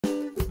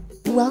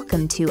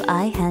Welcome to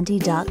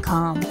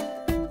EyeHandy.com.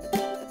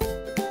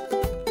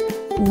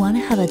 Want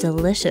to have a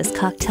delicious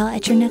cocktail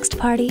at your next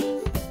party?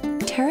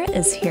 Tara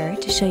is here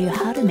to show you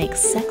how to make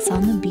sex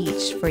on the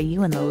beach for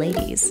you and the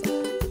ladies.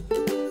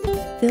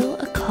 Fill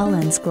a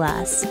Collins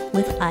glass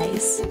with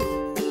ice.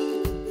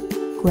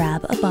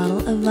 Grab a bottle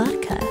of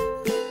vodka.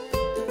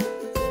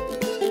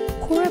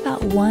 Pour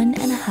about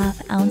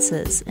 1.5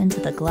 ounces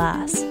into the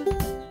glass.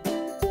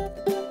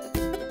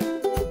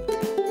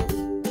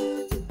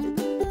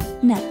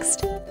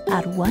 Next,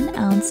 add 1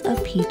 ounce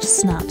of peach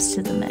schnapps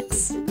to the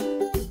mix.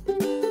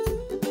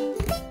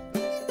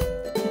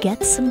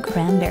 Get some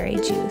cranberry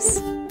juice.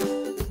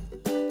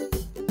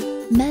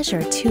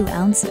 Measure 2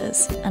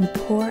 ounces and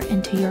pour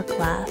into your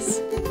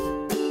glass.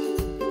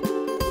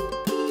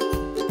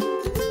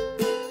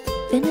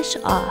 Finish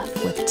off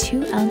with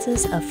 2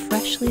 ounces of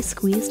freshly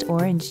squeezed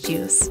orange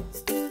juice.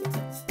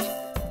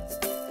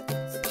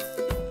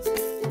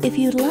 If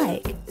you'd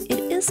like, it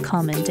is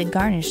common to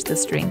garnish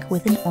this drink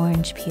with an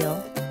orange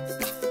peel.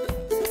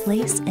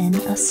 Place in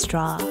a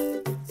straw.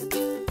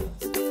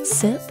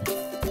 Sip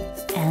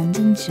and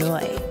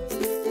enjoy.